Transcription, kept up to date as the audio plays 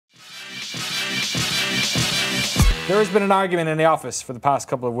There has been an argument in the office for the past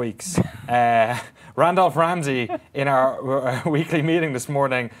couple of weeks. Randolph Ramsey, in our weekly meeting this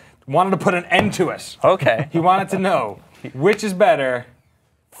morning, wanted to put an end to it. Okay. He wanted to know which is better,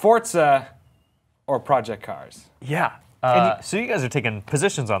 Forza or Project Cars. Yeah. So you guys are taking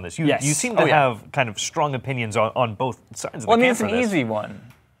positions on this. You seem to Oh, yeah. have kind of strong opinions on both sides of the Well, I mean, camp it's for an this. easy one.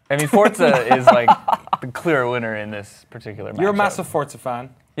 I mean, Forza is like the clear winner in this particular matchup. You're a massive Forza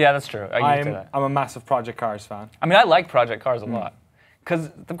fan. Yeah, that's true. I used to that. I'm a massive Project Cars fan. I mean, I like Project Cars a lot. Because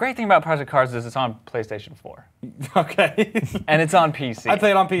the great thing about Project Cars is it's on PlayStation 4. Okay. And it's on PC. I play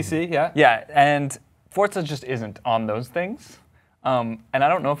it on PC, yeah. Yeah, and Forza just isn't on those things. And I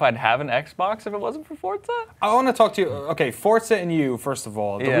don't know if I'd have an Xbox if it wasn't for Forza. I want to talk to you. Okay, Forza and you, first of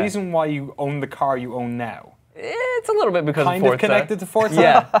all. The Yeah. reason why you own the car you own now. It's a little bit because Kind of Forza. of connected to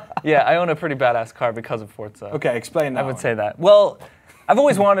Forza? Yeah, I own a pretty badass car because of Forza. Okay, explain that. I would say that. Well, I've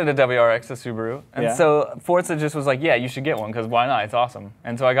always wanted a WRX, a Subaru, and Yeah. so Forza just was like, yeah, you should get one, because why not? It's awesome.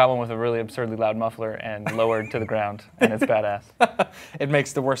 And so I got one with a really absurdly loud muffler and lowered to the ground, and it's badass. It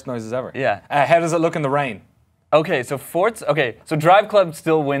makes the worst noises ever. Yeah. How does it look in the rain? Okay, so Drive Club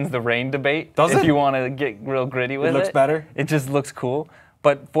still wins the rain debate. Does if it? you want to get real gritty with it. It looks better? It just looks cool.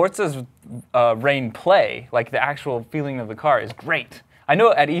 But Forza's rain play, like the actual feeling of the car, is great. I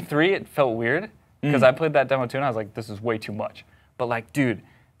know at E3 it felt weird, because I played that demo too, and I was like, this is way too much. But like, dude,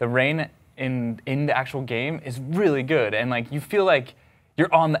 the rain in the actual game is really good, and like you feel like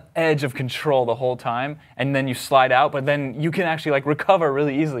you're on the edge of control the whole time, and then you slide out, but then you can actually like recover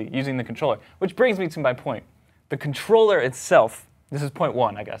really easily using the controller. Which brings me to my point. The controller itself. This is point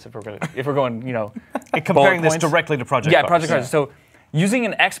one, I guess, if we're going, you know, And comparing this points. directly to Project Yeah, Cars. Project Cars. So using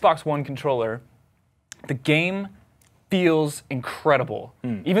an Xbox One controller, the game feels incredible,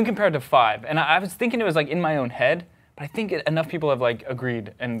 even compared to 5. And I was thinking it was like in my own head, but I think enough people have like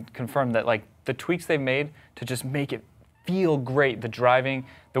agreed and confirmed that like the tweaks they've made to just make it feel great, the driving,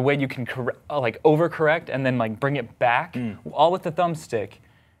 the way you can like overcorrect and then like bring it back, all with the thumbstick,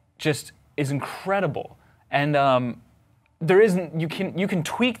 just is incredible. And you can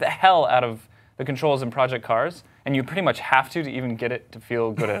tweak the hell out of the controls in Project Cars, and you pretty much have to even get it to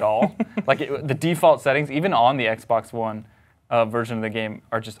feel good at all. Like the default settings, even on the Xbox One version of the game,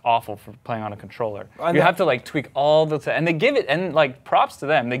 are just awful for playing on a controller. You have to like tweak all and they give it, and like props to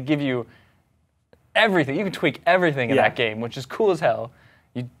them, they give you everything. You can tweak everything in that game, which is cool as hell.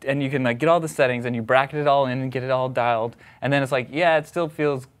 And you can like get all the settings, and you bracket it all in and get it all dialed, and then it's like, yeah, it still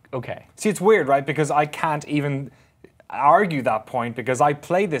feels okay. See, it's weird, right? Because I can't even argue that point, because I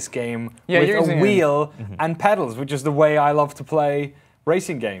play this game with a wheel and pedals, which is the way I love to play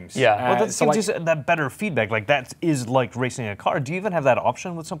racing games. Yeah, well, that gives you that better feedback. Like, that is like racing a car. Do you even have that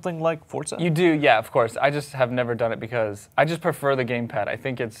option with something like Forza? You do, yeah, of course. I just have never done it because I just prefer the gamepad. I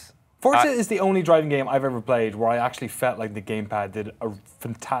think it's... Forza is the only driving game I've ever played where I actually felt like the gamepad did a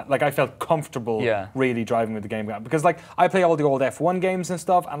fantastic... Like, I felt comfortable really driving with the gamepad. Because, like, I play all the old F1 games and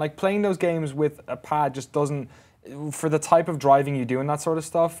stuff, and, like, playing those games with a pad just doesn't... For the type of driving you do and that sort of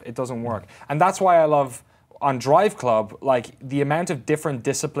stuff, it doesn't work. And that's why I love... On Drive Club, like, the amount of different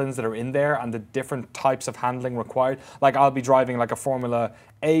disciplines that are in there and the different types of handling required. Like, I'll be driving, like, a Formula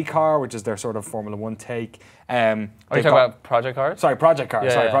A car, which is their sort of Formula 1 take. Are you talking about Project Cars? Sorry, Project Cars.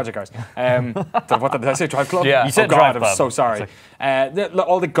 Yeah, sorry, yeah. Project Cars. What did I say? Drive Club? Yeah. You said oh God, Drive I'm Club. so sorry.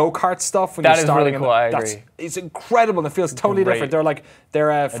 All the go-kart stuff when That you're is starting. really cool, I agree. It's incredible, and it feels totally Great different.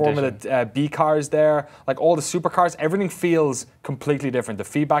 They're Formula B cars there. Like, all the supercars, everything feels completely different. The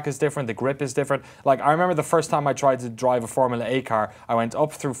feedback is different. The grip is different. Like, I remember the first time I tried to drive a Formula A car, I went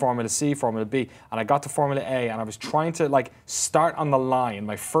up through Formula C, Formula B, and I got to Formula A, and I was trying to, like, start on the line,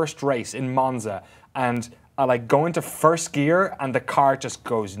 my first race in Monza, and I like go into first gear and the car just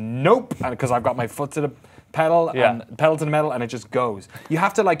goes nope, and because I've got my foot to the pedal and pedal to the metal, and it just goes. You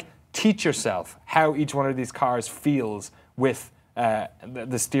have to like teach yourself how each one of these cars feels with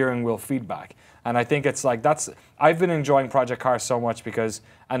the steering wheel feedback. And I think it's like I've been enjoying Project Cars so much because,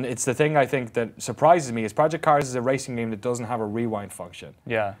 and it's the thing I think that surprises me, is Project Cars is a racing game that doesn't have a rewind function.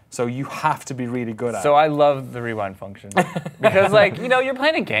 Yeah. So you have to be really good at it. So I love the rewind function. Because, like, you know, you're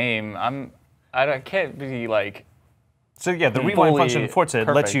playing a game. I can't be like... So yeah, the rewind function in Forza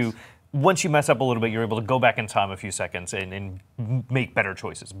perfect. lets you, once you mess up a little bit, you're able to go back in time a few seconds and make better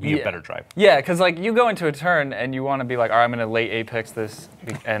choices, be a better driver. Yeah, because like you go into a turn and you want to be like, all right, I'm going to late apex this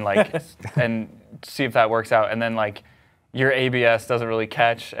and like and see if that works out, and then like your ABS doesn't really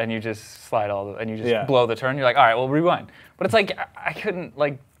catch, and you just and you just blow the turn. You're like, all right, well, rewind. But it's like I couldn't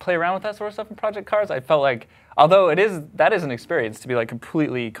like play around with that sort of stuff in Project Cars. I felt like, although that is an experience to be like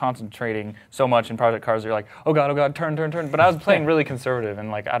completely concentrating so much in Project Cars. You're like, oh god, turn. But I was playing really conservative,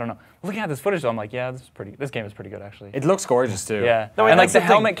 and like I don't know. Looking at this footage, though, I'm like, yeah, this game is pretty good actually. It looks gorgeous too. Yeah, no, and like the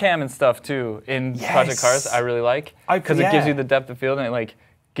helmet cam and stuff too in Project Cars, I really like because it gives you the depth of field and it like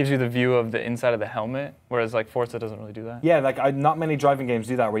gives you the view of the inside of the helmet, whereas like Forza doesn't really do that. Yeah, like not many driving games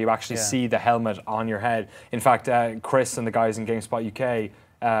do that, where you actually see the helmet on your head. In fact, Chris and the guys in GameSpot UK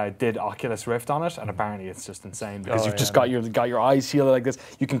did Oculus Rift on it, and apparently it's just insane because you've just got your eyes shielded like this.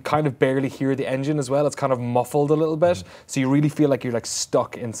 You can kind of barely hear the engine as well. It's kind of muffled a little bit, so you really feel like you're like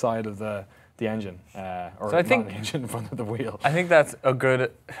stuck inside of the engine, or so not the engine in front of the wheel. I think that's a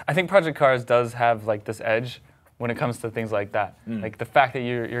good. I think Project Cars does have like this edge when it comes to things like that. Like the fact that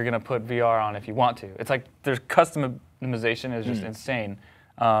you're gonna put VR on if you want to. It's like there's customization is just insane.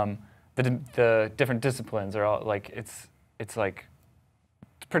 The different disciplines are all like it's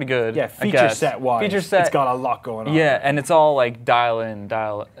pretty good. Yeah, feature set wise. Feature set. It's got a lot going on. Yeah, and it's all like dial in,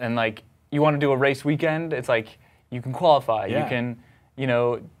 and like you want to do a race weekend, it's like you can qualify. Yeah. You can,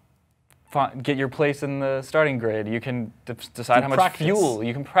 get your place in the starting grid. You can decide how much fuel.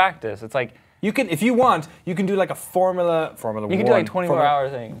 You can practice. It's like you can, if you want, you can do like a Formula One. You can do like 24-hour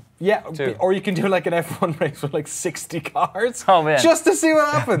thing. Yeah, too. Or you can do like an F1 race with like 60 cars. Oh man! Just to see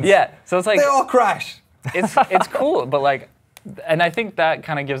what happens. Yeah, so it's like they all crash. It's cool, but like. And I think that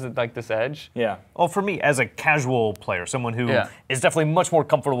kind of gives it like this edge. Yeah. Well, for me, as a casual player, someone who is definitely much more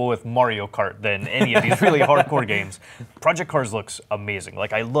comfortable with Mario Kart than any of these really hardcore games, Project Cars looks amazing.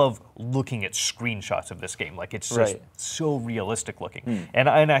 Like, I love looking at screenshots of this game. Like, it's just so realistic looking. And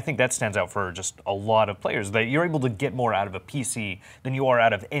I think that stands out for just a lot of players, that you're able to get more out of a PC than you are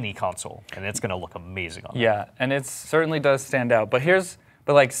out of any console. And it's going to look amazing on that. And it certainly does stand out. But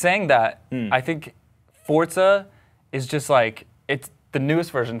like saying that, I think Forza is just like, it's the newest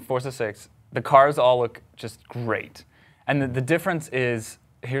version, Forza 6. The cars all look just great. And the difference is,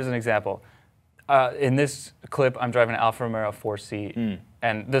 here's an example. In this clip, I'm driving an Alfa Romeo 4C,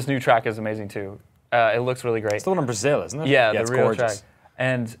 and this new track is amazing too. It looks really great. It's the one in Brazil, isn't it? Yeah, the real track.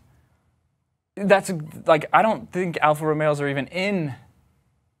 And that's, like, I don't think Alfa Romeos are even in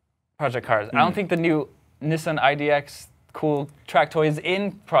Project Cars. I don't think the new Nissan IDX cool track toy is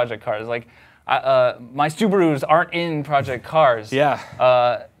in Project Cars. Like, my Subarus aren't in Project Cars.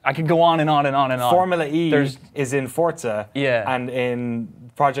 Yeah. I could go on and on and on and on. Formula E is in Forza. Yeah. And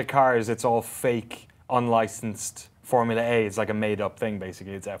in Project Cars, it's all fake, unlicensed Formula A. It's like a made-up thing,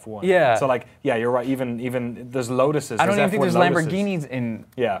 basically. It's F1. Yeah. So, like, yeah, you're right. Even there's Lotuses. I don't even think there's Lotuses. Lamborghinis in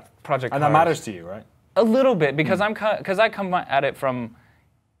Project Cars. And that matters to you, right? A little bit, because I come at it from,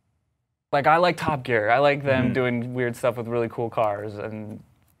 like, I like Top Gear. I like them doing weird stuff with really cool cars,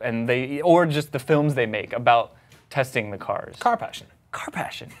 and they, or just the films they make about testing the cars. Car passion.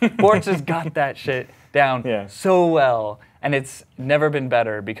 Forza's got that shit down so well, and it's never been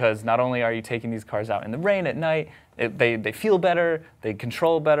better, because not only are you taking these cars out in the rain at night, they feel better, they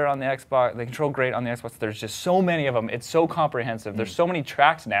control better on the Xbox, they control great on the Xbox. There's just so many of them. It's so comprehensive. There's so many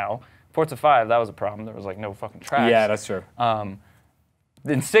tracks now. Forza 5, that was a problem. There was like no fucking tracks. Yeah, that's true.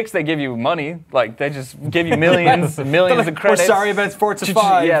 In 6, they give you money. Like, they just give you millions and millions of credits. We're sorry about Forza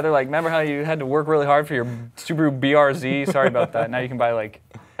 5. Yeah, they're like, remember how you had to work really hard for your Subaru BRZ? Sorry about that. Now you can buy, like,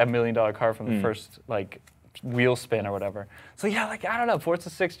 $1 million car from the first, like, wheel spin or whatever. So, yeah, like, I don't know.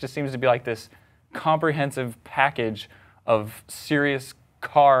 Forza 6 just seems to be, like, this comprehensive package of serious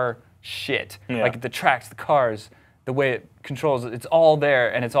car shit. Yeah. Like, the tracks, the cars, the way it controls, it's all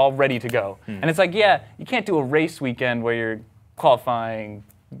there, and it's all ready to go. And it's like, yeah, you can't do a race weekend where you're qualifying,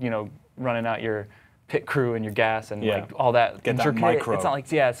 running out your pit crew and your gas and like all that Get intricate. That micro. It's not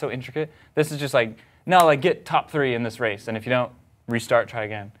like, it's so intricate. This is just like, no, like, get top 3 in this race, and if you don't, restart, try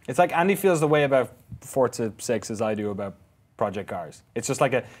again. It's like Andy feels the way about Forza 6 as I do about Project Cars. It's just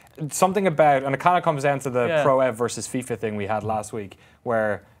like something about, and it kind of comes down to the Pro Ev versus FIFA thing we had last week,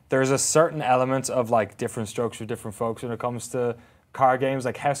 where there's a certain element of like different strokes for different folks when it comes to car games,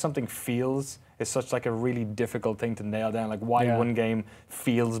 like how something feels is such like a really difficult thing to nail down, like why one game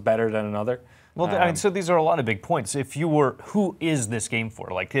feels better than another. Well, so these are a lot of big points. If you were, who is this game for?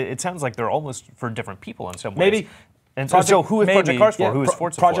 Like, it sounds like they're almost for different people in some ways. Maybe. And so who is Project Cars for? Who is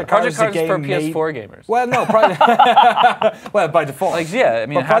Forza for? Project Cars is for PS4 gamers. Well, no. Well, by default. Like, yeah, I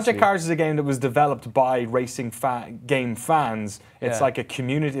mean, but Project Cars is a game that was developed by racing game fans. It's like a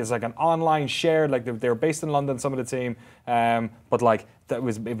community. It's like an online shared. Like they're based in London, some of the team, but like it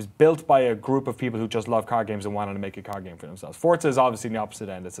was built by a group of people who just love car games and wanted to make a car game for themselves. Forza is obviously the opposite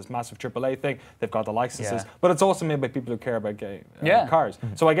end. It's this massive AAA thing. They've got the licenses, but it's also made by people who care about cars.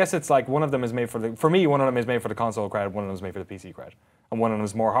 So I guess it's like one of them is made for me, one of them is made for the console crowd, one of them is made for the PC crowd. And one of them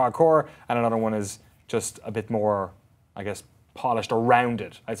is more hardcore, and another one is just a bit more, I guess, polished or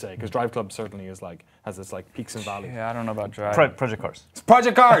rounded, I'd say, because Drive Club certainly is like has its like peaks and valleys. Yeah, I don't know about Drive. Project Cars. It's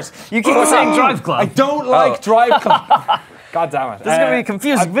Project Cars. You keep saying Drive Club. I don't like Drive Club. God damn it. This is gonna be a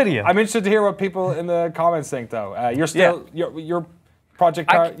confusing video. I'm interested to hear what people in the comments think, though. You're still you're Project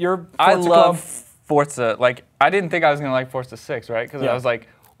Car. You're Forza I love Club. Forza. Like, I didn't think I was gonna like Forza 6, right? Because I was like,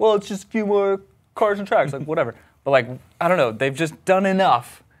 well, it's just a few more cars and tracks, like whatever. But like, I don't know. They've just done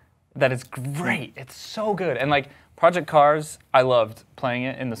enough that it's great. It's so good. And like Project Cars, I loved playing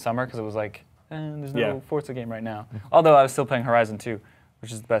it in the summer because it was like, there's no Forza game right now. Although I was still playing Horizon 2,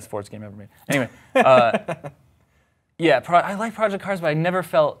 which is the best Forza game ever made. Anyway. Yeah, I like Project Cars, but I never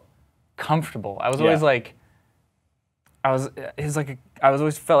felt comfortable. I was always like, I always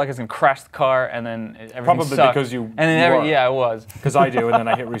felt like I was gonna crash the car, and then everything Probably sucked. because you. And then I was. Because I do, and then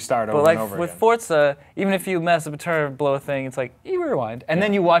I hit restart over and over But like with again. Forza, even if you mess up a turn, blow a thing, it's like you rewind, and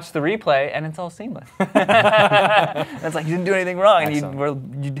then you watch the replay, and it's all seamless. And it's like you didn't do anything wrong,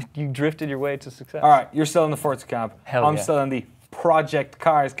 and you drifted your way to success. All right, you're still in the Forza camp. I'm still in the Project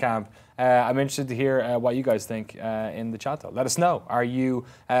Cars camp. I'm interested to hear what you guys think in the chat, though. Let us know. Are you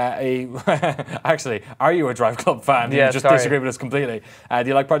actually, are you a Drive Club fan? Yeah, you just disagree with us completely. Do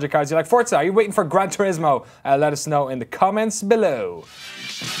you like Project Cars? Do you like Forza? Are you waiting for Gran Turismo? Let us know in the comments below.